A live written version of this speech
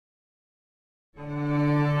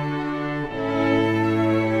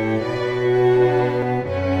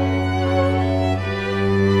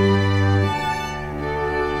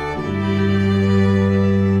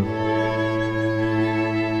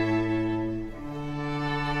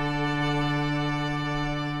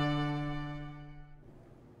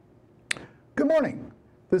morning.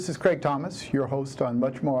 This is Craig Thomas, your host on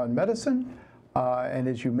Much More on Medicine. And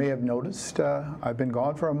as you may have noticed, I've been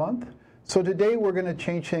gone for a month. So today we're going to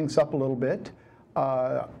change things up a little bit.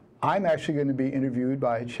 I'm actually going to be interviewed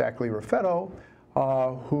by Shackley Raffetto,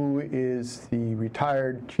 who is the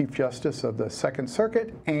retired Chief Justice of the Second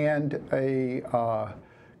Circuit and a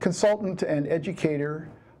consultant and educator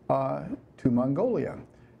to Mongolia.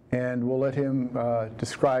 And we'll let him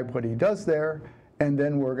describe what he does there, and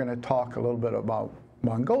then we're going to talk a little bit about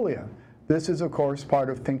Mongolia. This is, of course,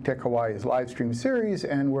 part of ThinkTech Hawaii's live stream series,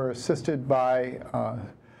 and we're assisted by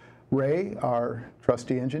Ray, our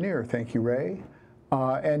trusty engineer. Thank you, Ray.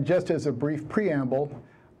 And just as a brief preamble,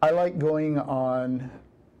 I like going on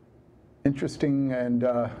interesting and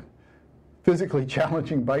physically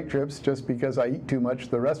challenging bike trips just because I eat too much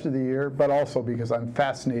the rest of the year, but also because I'm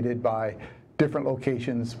fascinated by different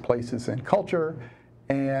locations, places, and culture.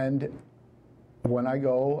 And when I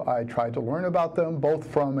go, I try to learn about them,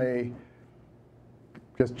 both from a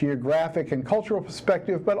just geographic and cultural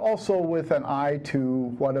perspective, but also with an eye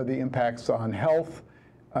to what are the impacts on health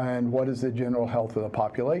and what is the general health of the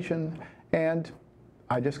population. And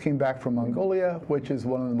I just came back from Mongolia, which is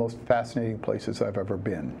one of the most fascinating places I've ever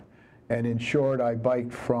been. And in short, I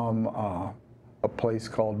biked from a place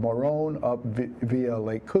called Moron up via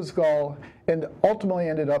Lake Kuzgal, and ultimately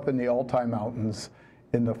ended up in the Altai Mountains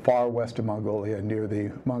in the far west of Mongolia, near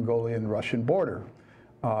the Mongolian-Russian border.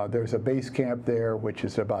 There's a base camp there, which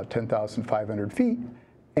is about 10,500 feet,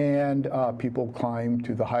 and people climb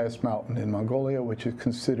to the highest mountain in Mongolia, which is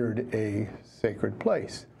considered a sacred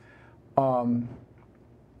place.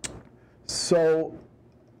 So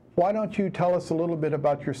why don't you tell us a little bit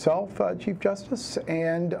about yourself, Chief Justice,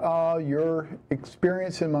 and your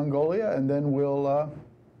experience in Mongolia, and then we'll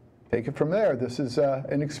take it from there. This is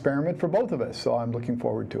an experiment for both of us, so I'm looking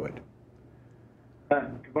forward to it.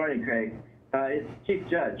 Good morning, Craig. It's Chief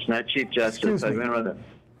Judge, not Chief Justice. Excuse me. I don't want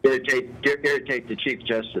to irritate the Chief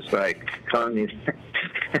Justice by calling me.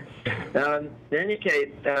 In any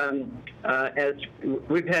case, as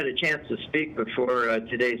we've had a chance to speak before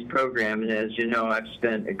today's program, and as you know, I've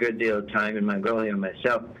spent a good deal of time in Mongolia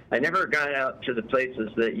myself. I never got out to the places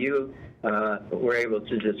that you were able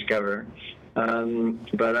to discover,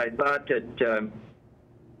 but I thought that,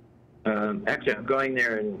 actually I'm going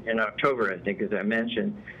there in October, I think, as I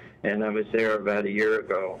mentioned, and I was there about a year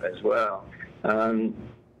ago as well.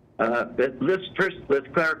 But let's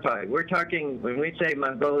clarify. We're talking, when we say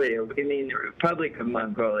Mongolia, we mean the Republic of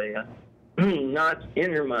Mongolia, not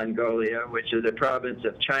Inner Mongolia, which is a province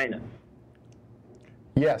of China.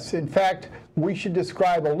 Yes, in fact, we should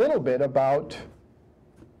describe a little bit about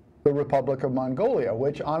the Republic of Mongolia,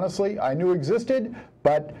 which honestly I knew existed,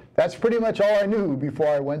 but that's pretty much all I knew before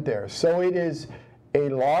I went there. So it is a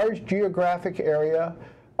large geographic area.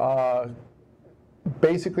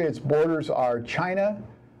 Basically, its borders are China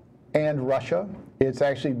and Russia. It's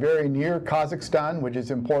actually very near Kazakhstan, which is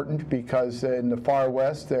important because in the far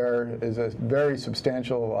west there is a very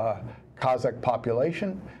substantial Kazakh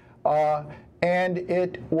population. And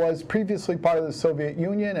it was previously part of the Soviet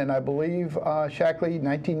Union, and I believe, Shackley,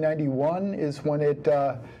 1991 is when it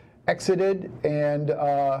exited, and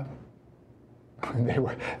they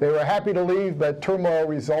were happy to leave, but turmoil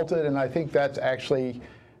resulted, and I think that's actually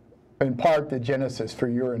in part the genesis for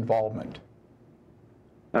your involvement.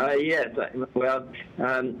 Yes, well,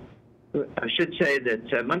 I should say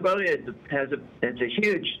that Mongolia it's a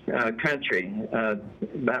huge country,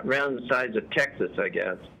 about around the size of Texas, I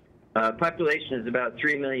guess. Population is about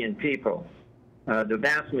 3 million people. The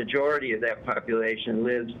vast majority of that population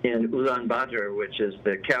lives in Ulaanbaatar, which is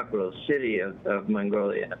the capital city of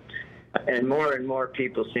Mongolia. And more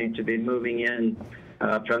people seem to be moving in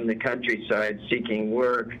from the countryside seeking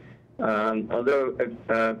work. Although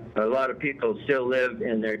a lot of people still live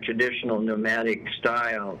in their traditional nomadic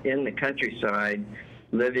style in the countryside,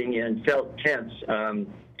 living in felt tents.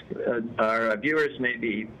 Our viewers may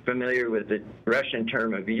be familiar with the Russian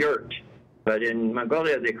term of yurt, but in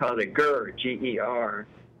Mongolia they call it a ger, G-E-R,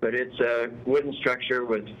 but it's a wooden structure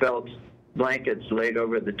with felt blankets laid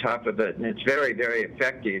over the top of it, and it's very, very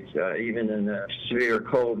effective, even in the severe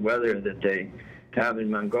cold weather that they have in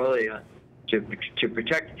Mongolia, to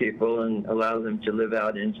protect people and allow them to live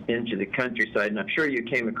out into the countryside. And I'm sure you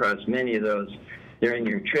came across many of those during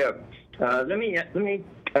your trip. Let me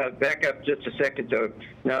back up just a second, though.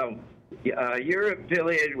 Now, you're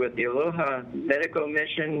affiliated with the Aloha Medical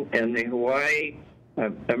Mission and the Hawaii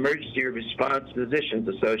Emergency Response Physicians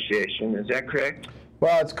Association. Is that correct?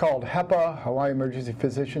 Well, it's called HEPA, Hawaii Emergency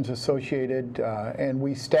Physicians Associated, and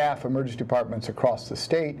we staff emergency departments across the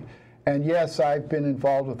state. And yes, I've been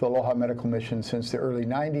involved with the Aloha Medical Mission since the early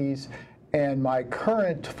 90s, And my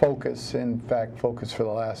current focus, in fact, focus for the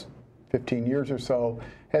last 15 years or so,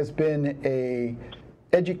 has been a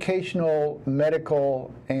educational,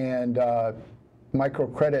 medical, and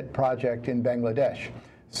microcredit project in Bangladesh.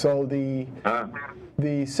 So the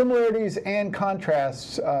similarities and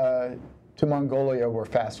contrasts to Mongolia were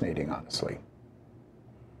fascinating, honestly.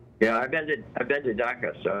 Yeah, I've been to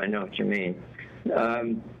Dhaka, so I know what you mean.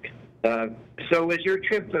 So was your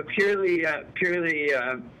trip purely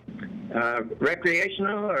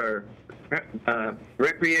recreational, or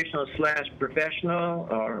recreational / professional,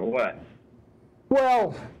 or what?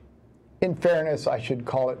 Well, in fairness, I should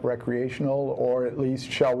call it recreational, or at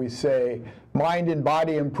least, shall we say, mind and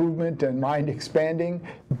body improvement and mind expanding.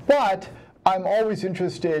 But I'm always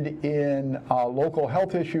interested in local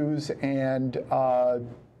health issues and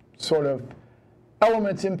sort of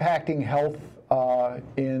elements impacting health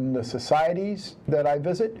in the societies that I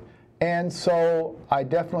visit. And so I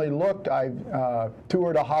definitely looked. I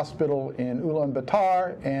toured a hospital in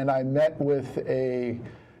Ulaanbaatar, and I met with a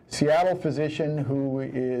Seattle physician who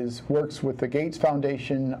works with the Gates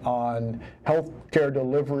Foundation on healthcare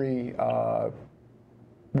delivery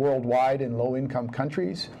worldwide in low-income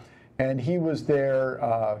countries. And he was there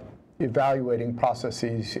evaluating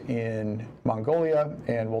processes in Mongolia,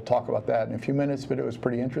 and we'll talk about that in a few minutes, but it was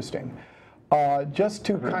pretty interesting. Just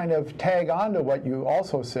to kind of tag on to what you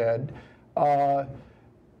also said,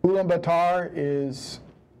 Ulaanbaatar is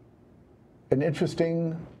an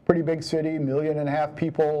interesting, pretty big city, 1.5 million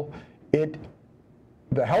people.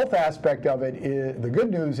 The health aspect of it is, the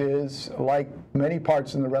good news is, like many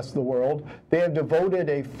parts in the rest of the world, they have devoted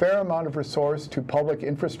a fair amount of resource to public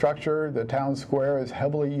infrastructure. The town square is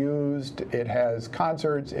heavily used. It has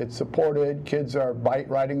concerts. It's supported. Kids are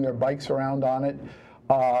riding their bikes around on it.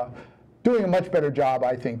 Doing a much better job,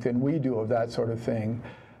 I think, than we do of that sort of thing.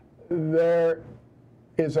 There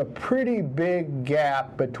is a pretty big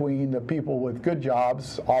gap between the people with good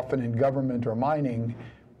jobs, often in government or mining,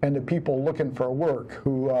 and the people looking for work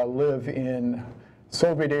who live in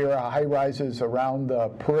Soviet-era high-rises around the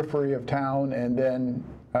periphery of town, and then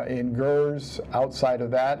in GERS outside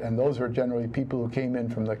of that, and those are generally people who came in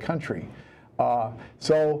from the country.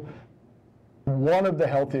 So one of the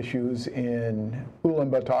health issues in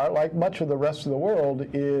Ulaanbaatar, like much of the rest of the world,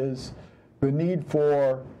 is the need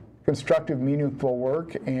for constructive, meaningful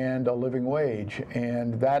work and a living wage.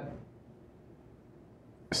 And that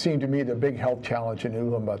seemed to me the big health challenge in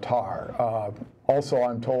Ulaanbaatar. Also,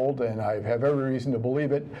 I'm told, and I have every reason to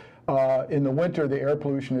believe it, in the winter the air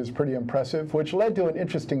pollution is pretty impressive, which led to an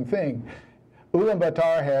interesting thing.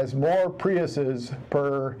 Ulaanbaatar has more Priuses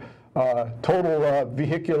per total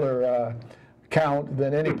vehicular count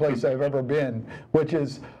than any place I've ever been, which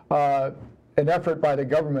is an effort by the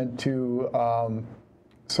government to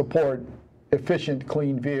support efficient,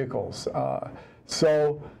 clean vehicles.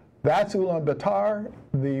 So that's Ulaanbaatar.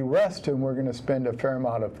 The rest, and we're going to spend a fair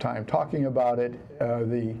amount of time talking about it,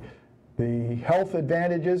 the health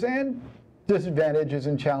advantages and disadvantages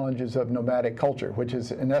and challenges of nomadic culture, which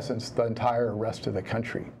is, in essence, the entire rest of the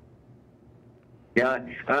country. Yeah,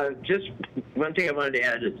 just one thing I wanted to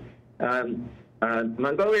add is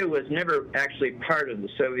Mongolia was never actually part of the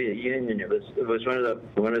Soviet Union. It was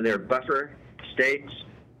one of their buffer states,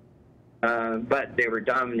 but they were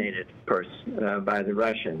dominated, of course, by the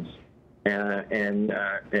Russians, and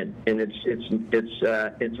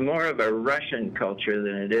it's more of a Russian culture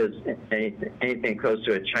than it is anything close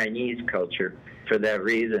to a Chinese culture. For that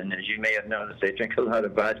reason, as you may have noticed, they drink a lot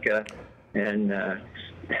of vodka, and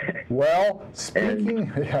well,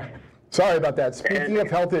 speaking. Sorry about that. Speaking of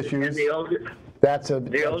health issues, the older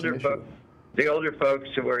folks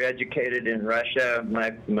who were educated in Russia.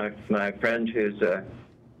 My friend, who's a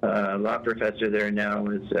law professor there now,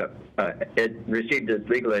 received his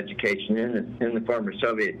legal education in the former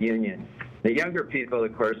Soviet Union. The younger people,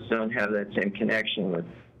 of course, don't have that same connection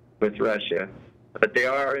with Russia, but they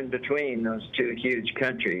are in between those two huge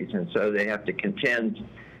countries, and so they have to contend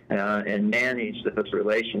and manage those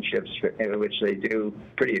relationships, which they do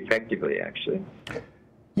pretty effectively, actually.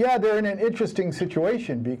 Yeah, they're in an interesting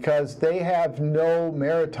situation because they have no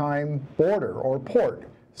maritime border or port.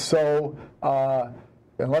 So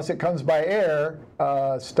unless it comes by air,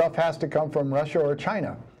 stuff has to come from Russia or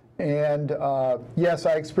China. And yes,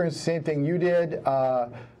 I experienced the same thing you did.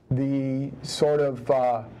 The sort of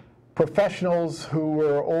professionals who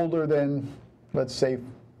were older than, let's say,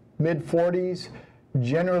 mid-40s,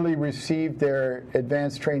 generally received their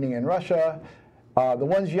advanced training in Russia. The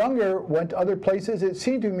ones younger went to other places. It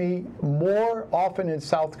seemed to me more often in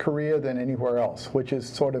South Korea than anywhere else, which is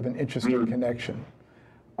sort of an interesting connection.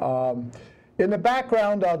 In the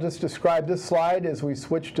background, I'll just describe this slide as we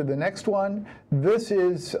switch to the next one. This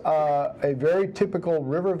is a very typical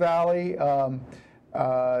river valley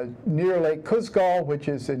near Lake Kuzgal, which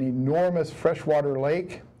is an enormous freshwater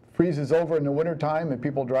lake. Freezes over in the wintertime and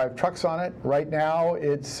people drive trucks on it. Right now,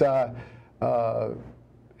 it's a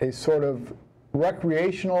sort of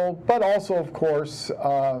recreational, but also, of course,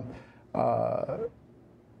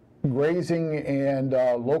 grazing and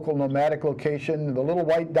local nomadic location. The little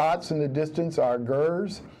white dots in the distance are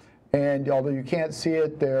gurs, and although you can't see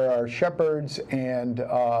it, there are shepherds, and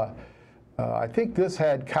I think this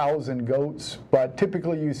had cows and goats, but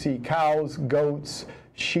typically you see cows, goats,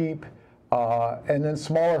 sheep, and then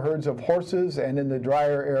smaller herds of horses, and in the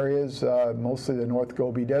drier areas, mostly the North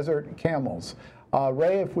Gobi Desert, camels.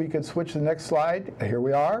 Ray, if we could switch to the next slide. Here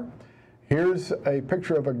we are. Here's a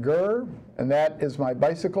picture of a gur, and that is my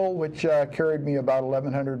bicycle, which carried me about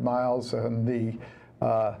 1,100 miles on the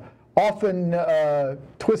often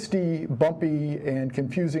twisty, bumpy, and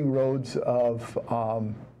confusing roads of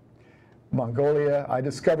Mongolia. I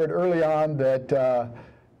discovered early on that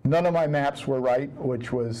none of my maps were right,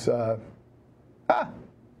 which was an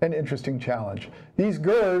interesting challenge. These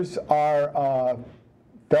gurs are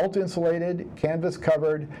felt insulated, canvas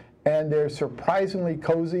covered, and they're surprisingly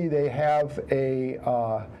cozy. They have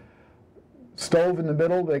a stove in the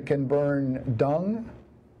middle that can burn dung,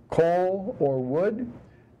 coal, or wood,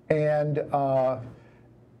 and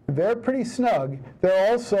they're pretty snug.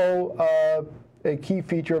 They're also a key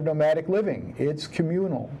feature of nomadic living. It's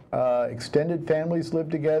communal. Extended families live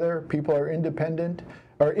together. People are independent,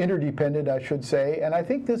 or interdependent, I should say, and I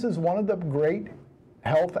think this is one of the great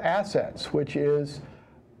health assets, which is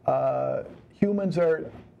humans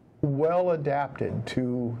are well adapted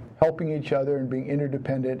to helping each other and being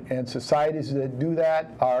interdependent, and societies that do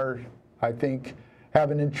that are, I think,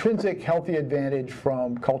 have an intrinsic healthy advantage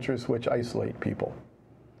from cultures which isolate people.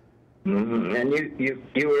 Mm-hmm. And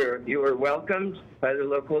you were welcomed by the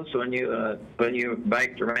locals when you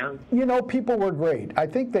biked around? You know, people were great. I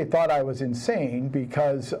think they thought I was insane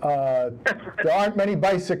because there aren't many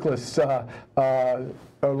bicyclists,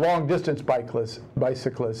 long-distance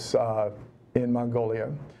bicyclists in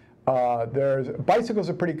Mongolia. Bicycles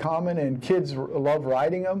are pretty common, and kids love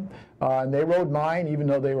riding them. And they rode mine, even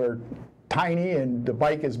though they were tiny and the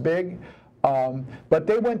bike is big. But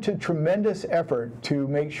they went to tremendous effort to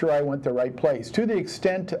make sure I went the right place, to the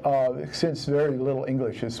extent of, since very little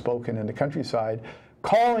English is spoken in the countryside,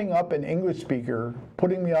 calling up an English speaker,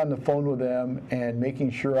 putting me on the phone with them, and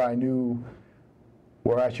making sure I knew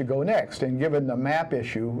where I should go next. And given the map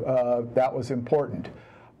issue, that was important.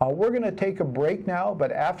 We're going to take a break now,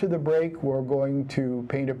 but after the break, we're going to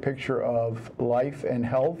paint a picture of life and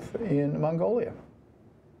health in Mongolia.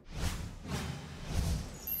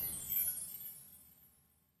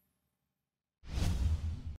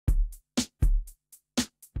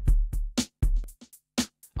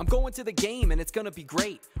 I'm going to the game and it's gonna be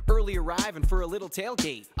great. Early arriving for a little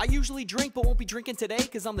tailgate. I usually drink but won't be drinking today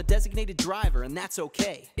cause I'm the designated driver and that's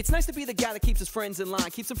okay. It's nice to be the guy that keeps his friends in line,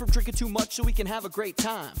 keeps them from drinking too much so we can have a great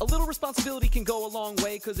time. A little responsibility can go a long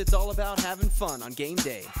way cause it's all about having fun on game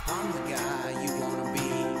day. I'm the guy you wanna be.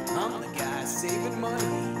 I'm the guy saving money.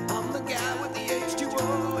 I'm the guy with the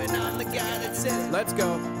H2O and I'm the guy that says let's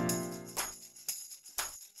go.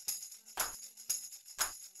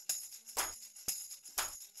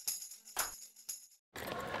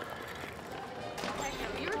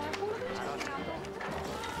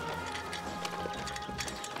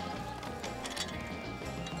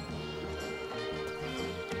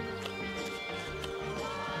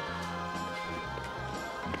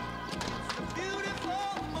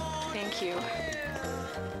 Thank you.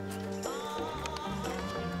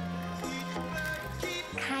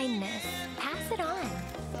 Kindness. Pass it on.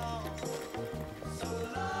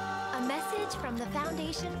 A message from the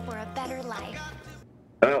Foundation for a Better Life.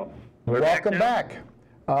 Oh, Welcome back.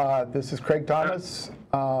 This is Craig Thomas,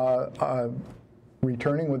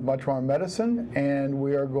 returning with Much More Medicine, and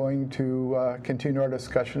we are going to continue our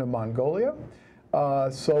discussion of Mongolia.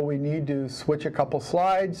 So we need to switch a couple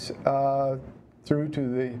slides through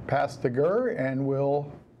to past the Gur, and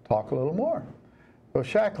we'll talk a little more. So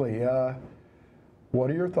Shackley, what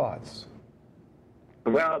are your thoughts?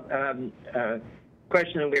 Well,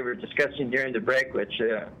 question that we were discussing during the break, which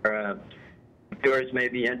viewers may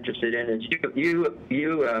be interested in, is you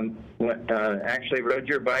actually rode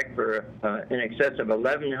your bike for in excess of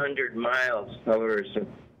 1,100 miles over some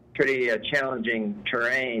pretty challenging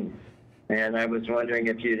terrain, and I was wondering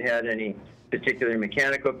if you'd had any particular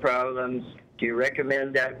mechanical problems. Do you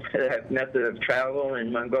recommend that method of travel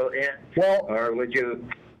in Mongolia? Well, or would you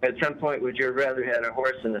at some point would you have rather had a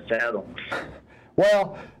horse in the saddle?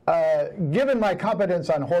 Well, given my competence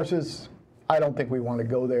on horses, I don't think we want to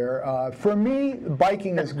go there. For me,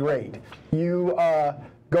 biking is great. You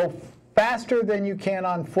go faster than you can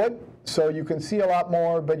on foot, so you can see a lot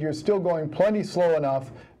more, but you're still going plenty slow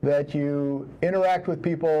enough that you interact with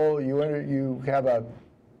people, you have a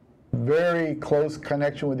very close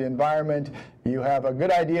connection with the environment, you have a good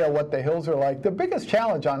idea what the hills are like. The biggest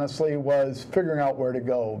challenge, honestly, was figuring out where to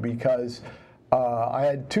go, because I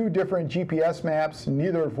had 2 different GPS maps,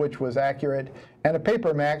 neither of which was accurate, and a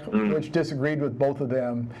paper map which disagreed with both of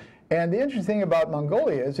them. And the interesting thing about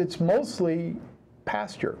Mongolia is it's mostly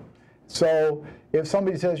pasture. So if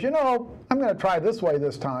somebody says, you know, I'm going to try this way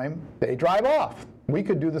this time, they drive off. We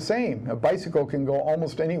could do the same. A bicycle can go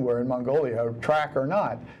almost anywhere in Mongolia, track or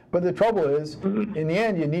not. But the trouble is, in the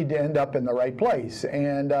end, you need to end up in the right place.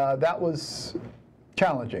 And that was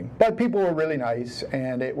challenging. But people were really nice,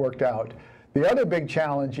 and it worked out. The other big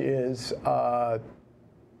challenge is the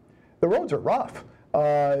roads are rough.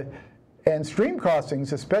 And stream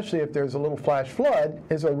crossings, especially if there's a little flash flood,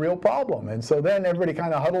 is a real problem. And so then everybody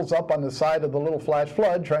kind of huddles up on the side of the little flash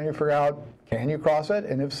flood trying to figure out, can you cross it?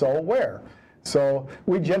 And if so, where? So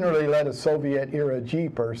we generally let a Soviet-era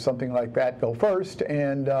Jeep or something like that go first.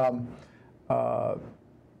 And, you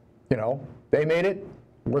know, they made it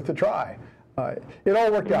worth a try. It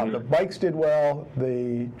all worked out. The bikes did well.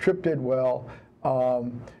 The trip did well.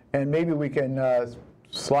 And maybe we can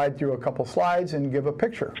slide through a couple slides and give a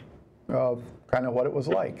picture of kind of what it was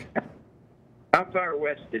like. How far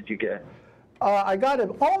west did you get? I got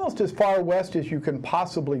it almost as far west as you can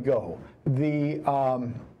possibly go. The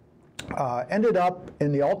ended up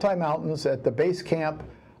in the Altai Mountains at the base camp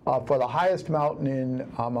for the highest mountain in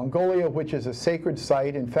Mongolia, which is a sacred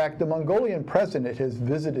site. In fact, the Mongolian president has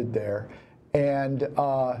visited there, and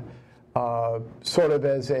sort of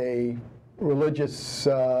as a religious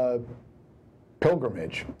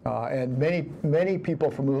pilgrimage. And many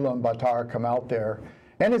people from Ulaanbaatar come out there.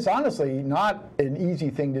 And it's honestly not an easy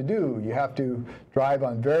thing to do. You have to drive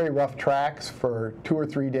on very rough tracks for 2 or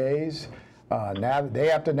 3 days. They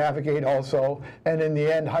have to navigate also, and in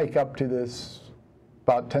the end hike up to this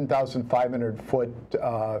about 10,500 foot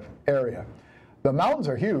area. The mountains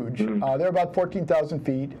are huge. They're about 14,000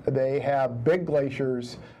 feet. They have big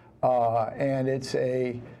glaciers, and it's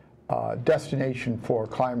a destination for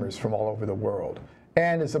climbers from all over the world.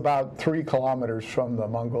 And it's about 3 kilometers from the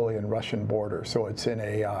Mongolian-Russian border, so it's in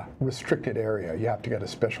a restricted area. You have to get a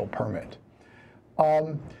special permit.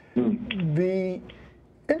 The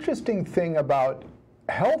interesting thing about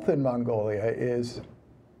health in Mongolia is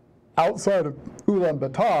outside of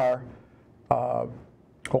Ulaanbaatar,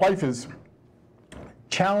 life is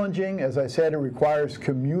challenging. As I said, it requires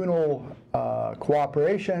communal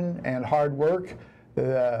cooperation and hard work.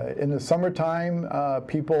 In the summertime,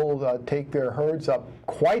 people take their herds up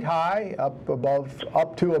quite high,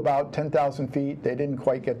 up to about 10,000 feet. They didn't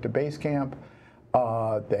quite get to base camp.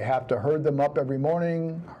 They have to herd them up every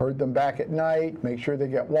morning, herd them back at night, make sure they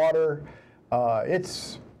get water.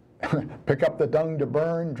 It's pick up the dung to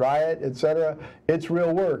burn, dry it, etc. It's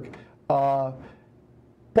real work.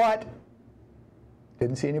 But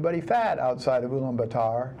didn't see anybody fat outside of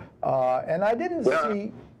Ulaanbaatar, and I didn't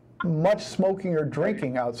see much smoking or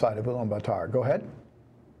drinking outside of Ulaanbaatar. Go ahead.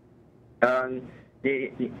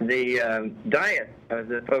 The diet of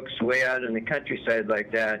the folks way out in the countryside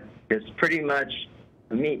like that is pretty much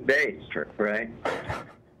meat-based, right?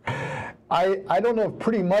 I don't know if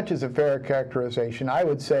pretty much is a fair characterization. I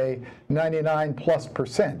would say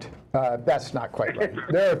 99+%. That's not quite right.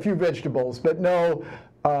 There are a few vegetables, but no,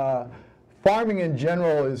 farming in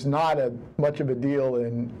general is not much of a deal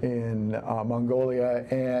in Mongolia.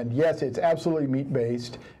 And yes, it's absolutely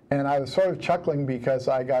meat-based. And I was sort of chuckling because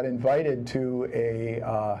I got invited to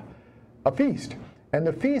a feast. And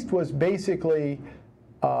the feast was basically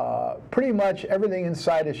pretty much everything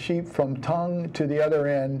inside a sheep from tongue to the other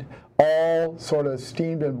end, all sort of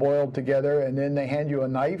steamed and boiled together, and then they hand you a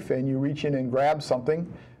knife and you reach in and grab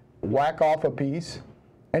something, whack off a piece,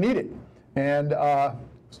 and eat it. And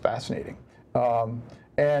it's fascinating.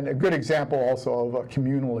 And a good example also of a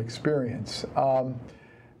communal experience.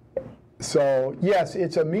 So yes,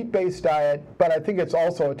 it's a meat-based diet, but I think it's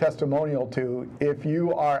also a testimonial to if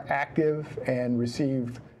you are active and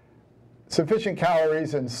receive sufficient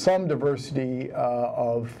calories and some diversity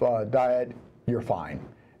of diet, you're fine.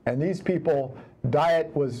 And these people,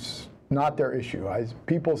 diet was not their issue.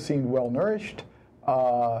 People seemed well-nourished.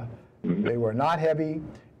 They were not heavy.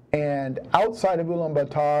 And outside of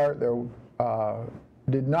Ulaanbaatar, there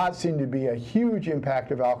did not seem to be a huge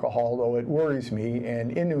impact of alcohol, though it worries me.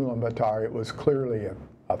 And in Ulaanbaatar, it was clearly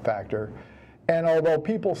factor. And although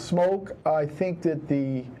people smoke, I think that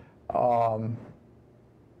the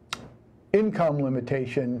income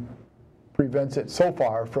limitation prevents it so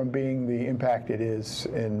far from being the impact it is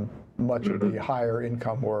in much of the higher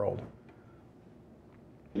income world.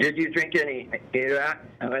 Did you drink any Iraq?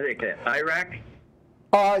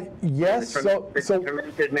 Yes.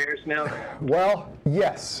 Fermented mare's milk? Well,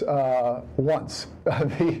 yes, once.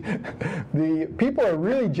 The people are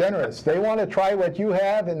really generous. They want to try what you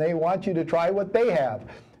have, and they want you to try what they have.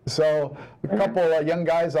 So a couple of young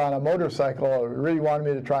guys on a motorcycle really wanted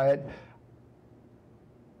me to try it.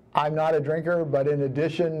 I'm not a drinker, but in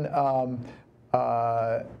addition,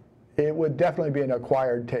 it would definitely be an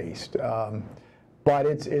acquired taste. But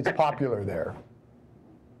it's popular there.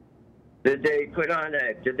 Did they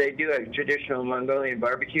did they do a traditional Mongolian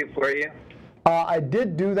barbecue for you? I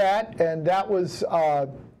did do that, and that was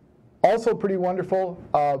also pretty wonderful.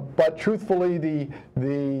 But truthfully,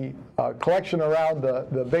 the collection around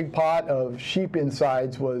the big pot of sheep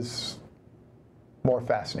insides was more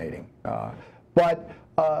fascinating. But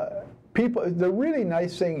people, the really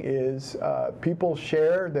nice thing is people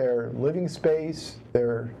share their living space,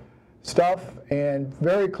 their stuff, and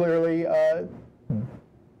very clearly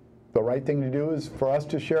the right thing to do is for us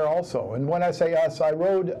to share also. And when I say us, I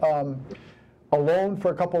rode alone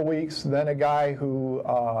for a couple of weeks. Then a guy who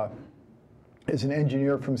is an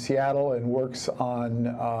engineer from Seattle and works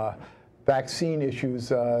on vaccine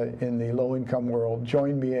issues in the low-income world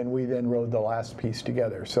joined me, and we then rode the last piece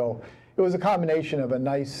together. So it was a combination of a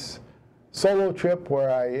nice solo trip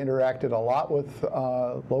where I interacted a lot with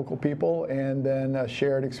local people, and then a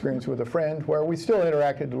shared experience with a friend where we still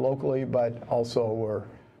interacted locally, but also were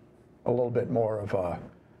a little bit more of a,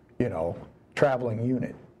 traveling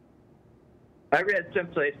unit. I read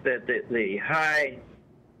someplace that the high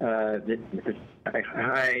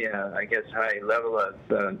level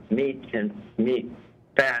of meat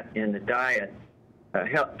fat in the diet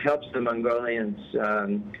helps the Mongolians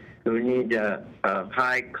who need a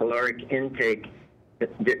high caloric intake,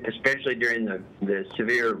 especially during the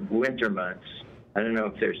severe winter months. I don't know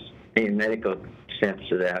if there's any medical sense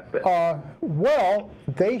to that, but well,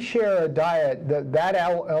 they share a diet that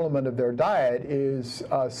element of their diet is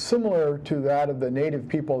similar to that of the native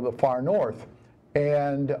people of the far north,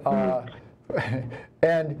 and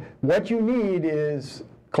and what you need is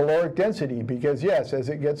caloric density, because yes, as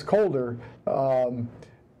it gets colder,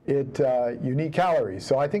 you need calories.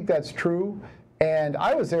 So I think that's true. And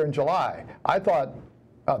I was there in July. I thought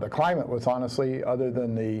the climate was honestly, other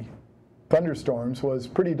than the thunderstorms, was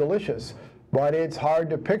pretty delicious. But it's hard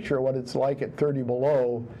to picture what it's like at 30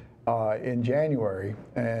 below in January.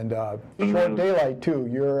 And short daylight, too.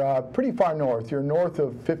 You're pretty far north. You're north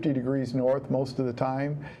of 50 degrees north most of the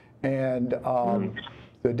time. And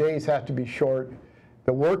the days have to be short.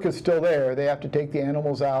 The work is still there. They have to take the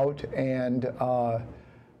animals out and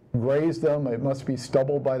graze them. It must be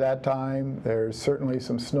stubble by that time. There's certainly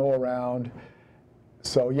some snow around.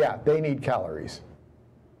 So, yeah, they need calories.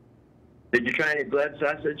 Did you try any blood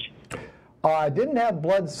sausage? I didn't have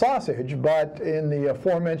blood sausage, but in the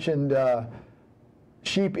aforementioned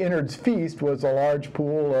sheep innards feast was a large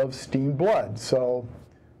pool of steamed blood. So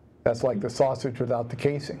that's like the sausage without the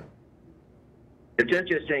casing. It's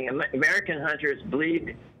interesting. American hunters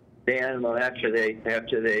bleed the animal after they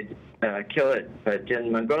kill it, but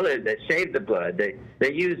in Mongolia they save the blood.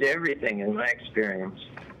 They use everything, in my experience.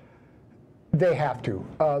 They have to.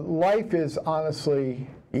 Life is honestly,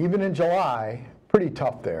 even in July, pretty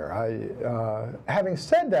tough there. Having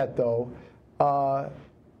said that, though,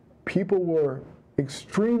 people were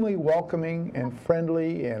extremely welcoming and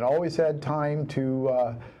friendly, and always had time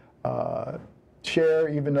to share,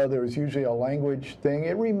 even though there was usually a language thing.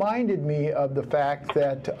 It reminded me of the fact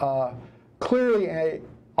that clearly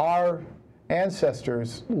our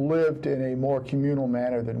ancestors lived in a more communal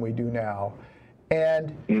manner than we do now.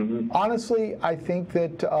 And honestly, I think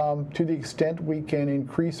that to the extent we can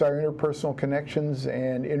increase our interpersonal connections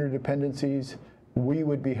and interdependencies, we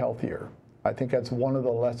would be healthier. I think that's one of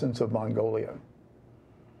the lessons of Mongolia.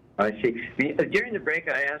 I see. During the break,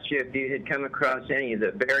 I asked you if you had come across any of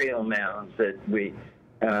the burial mounds that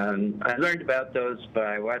I learned about those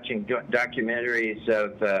by watching documentaries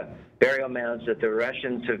of burial mounds that the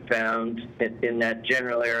Russians have found in that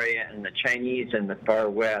general area, and the Chinese in the far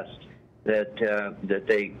west. That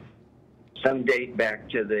they some date back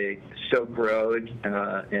to the Silk Road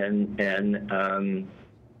and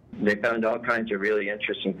they found all kinds of really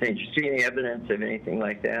interesting things. You see any evidence of anything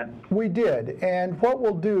like that? We did, and what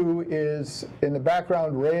we'll do is, in the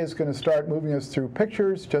background, Ray is going to start moving us through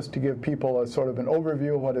pictures just to give people a sort of an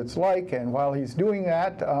overview of what it's like, and while he's doing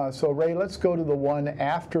that, so Ray, let's go to the one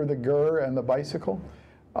after the gur and the bicycle.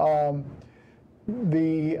 There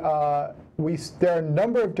are a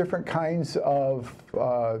number of different kinds of,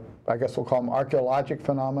 I guess we'll call them archaeologic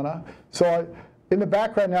phenomena. So in the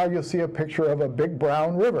background now you'll see a picture of a big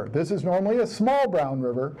brown river. This is normally a small brown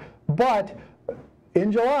river, but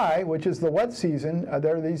in July, which is the wet season,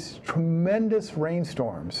 there are these tremendous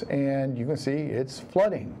rainstorms, and you can see it's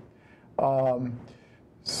flooding.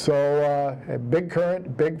 So a big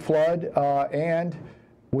current, big flood, and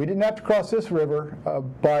we didn't have to cross this river,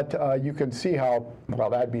 but you can see how, well,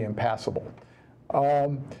 that'd be impassable.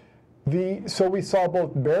 So we saw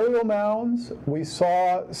both burial mounds, we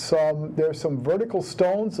saw there's some vertical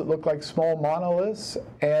stones that look like small monoliths,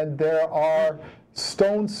 and there are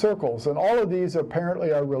stone circles, and all of these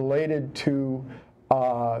apparently are related to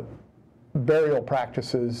burial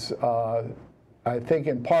practices. I think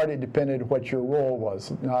in part it depended what your role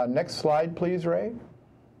was. Next slide, please, Ray.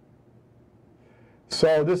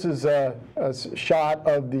 So this is a shot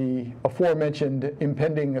of the aforementioned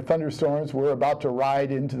impending thunderstorms. We're about to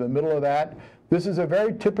ride into the middle of that. This is a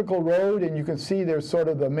very typical road, and you can see there's sort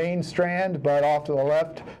of the main strand, but off to the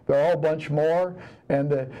left, there are a whole bunch more. And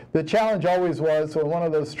the challenge always was, when one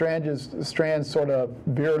of those strands sort of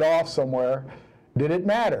veered off somewhere, did it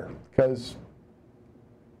matter? Because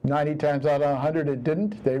 90 times out of 100 it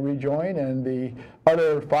didn't. They rejoined, and the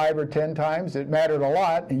other 5 or 10 times it mattered a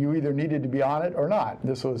lot, and you either needed to be on it or not.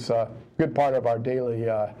 This was a good part of our daily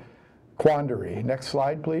quandary. Next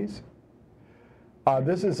slide, please.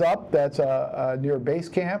 This is up. That's near base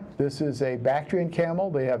camp. This is a Bactrian camel.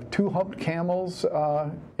 They have 2 humped camels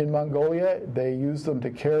in Mongolia. They use them to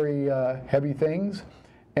carry heavy things.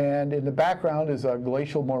 And in the background is a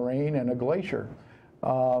glacial moraine and a glacier.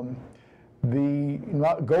 The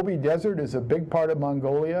Gobi Desert is a big part of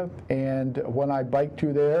Mongolia, and when I biked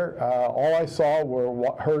through there, all I saw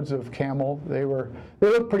were herds of camel. They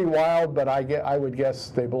looked pretty wild, but I would guess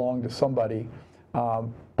they belonged to somebody.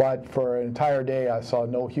 But for an entire day, I saw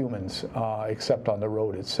no humans except on the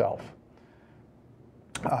road itself.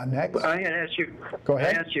 Next. Well, I had asked you. Go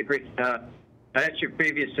ahead. I asked you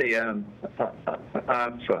previously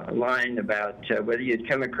offline about whether you'd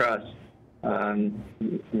come across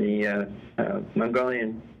the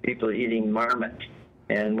Mongolian people eating marmot,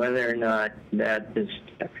 and whether or not that is.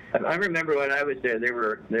 I remember when I was there, there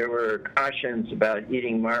were cautions about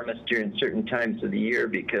eating marmots during certain times of the year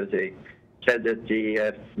because they said that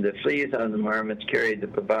the fleas on the marmots carried the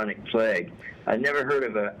bubonic plague. I never heard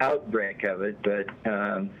of an outbreak of it, but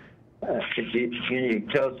can you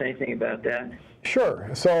tell us anything about that? Sure.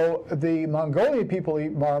 So the Mongolian people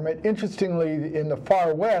eat marmot. Interestingly, in the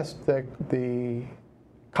far west, the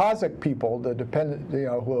Kazakh people, the dependent,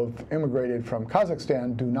 who have immigrated from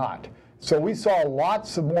Kazakhstan, do not. So we saw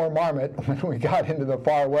lots of more marmot when we got into the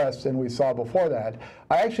far west than we saw before that.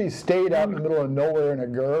 I actually stayed out in the middle of nowhere in a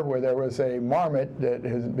gur where there was a marmot that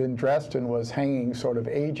has been dressed and was hanging, sort of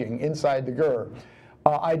aging, inside the gur.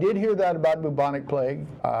 I did hear that about bubonic plague.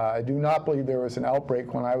 I do not believe there was an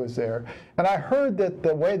outbreak when I was there. And I heard that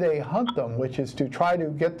the way they hunt them, which is to try to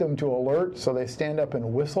get them to alert so they stand up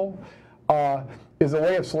and whistle, is a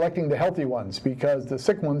way of selecting the healthy ones, because the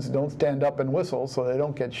sick ones don't stand up and whistle, so they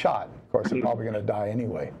don't get shot. Of course, they're probably going to die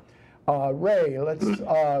anyway. Ray, let's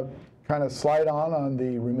kind of slide on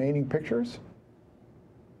the remaining pictures.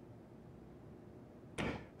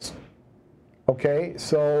 Okay,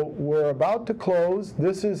 so we're about to close.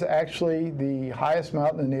 This is actually the highest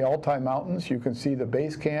mountain in the Altai Mountains. You can see the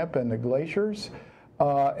base camp and the glaciers,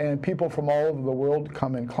 and people from all over the world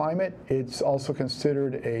come and climb it. It's also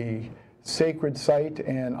considered a sacred site,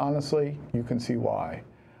 and honestly, you can see why.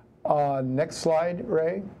 Next slide,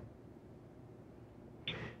 Ray.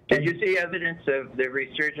 Did you see evidence of the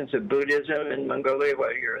resurgence of Buddhism in Mongolia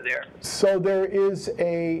while you were there? So there is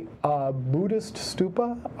a Buddhist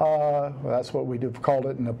stupa, that's what we'd have called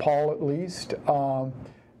it in Nepal at least,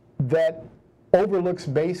 that overlooks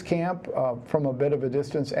base camp from a bit of a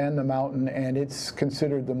distance and the mountain, and it's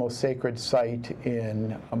considered the most sacred site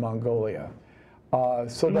in Mongolia.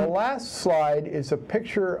 So the last slide is a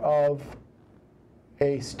picture of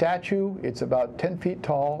a statue. It's about 10 feet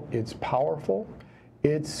tall. It's powerful.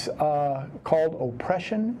 It's called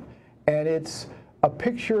Oppression, and it's a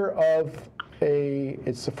picture of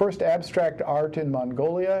it's the first abstract art in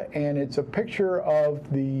Mongolia, and it's a picture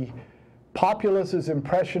of the populace's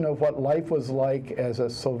impression of what life was like as a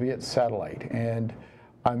Soviet satellite. And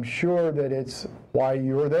I'm sure that it's why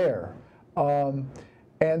you're there.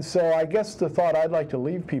 And so I guess the thought I'd like to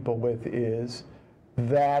leave people with is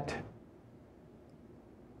that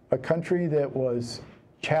a country that was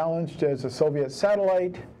challenged as a Soviet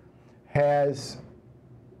satellite has,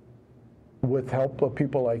 with help of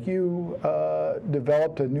people like you,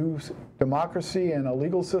 developed a new democracy and a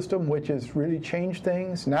legal system which has really changed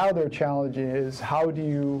things. Now their challenge is how do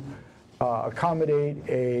you accommodate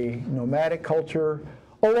a nomadic culture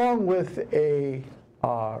along with a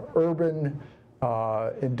urban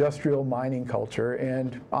industrial mining culture,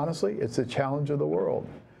 and honestly, it's a challenge of the world.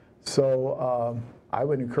 So I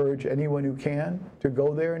would encourage anyone who can to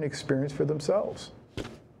go there and experience for themselves.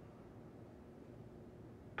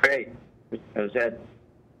 Great. Is that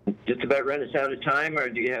just about run us out of time, or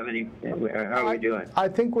do you have any? How are we doing? I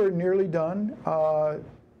think we're nearly done.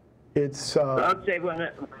 It's. I'll say one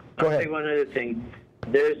other thing.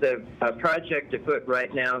 There's a project afoot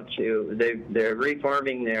right now they're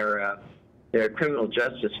reforming their criminal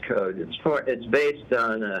justice code. It's based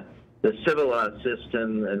on the civil law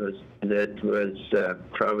system that was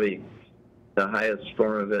probably the highest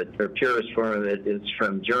form of it, or purest form of it, is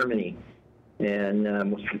from Germany, and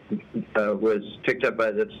was picked up by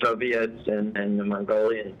the Soviets, and the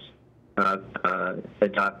Mongolians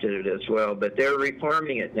adopted it as well. But they're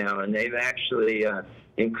reforming it now, and they've actually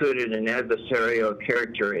included an adversarial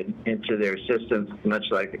character into their system, much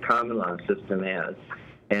like the common law system has.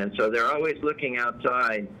 And so they're always looking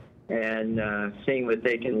outside and seeing what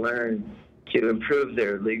they can learn to improve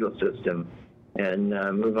their legal system and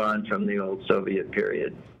move on from the old Soviet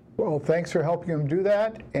period. Well, thanks for helping them do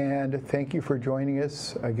that, and thank you for joining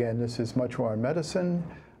us. Again, this is Much More on Medicine.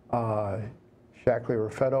 Shackley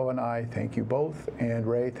Raffetto and I thank you both, and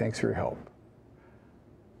Ray, thanks for your help.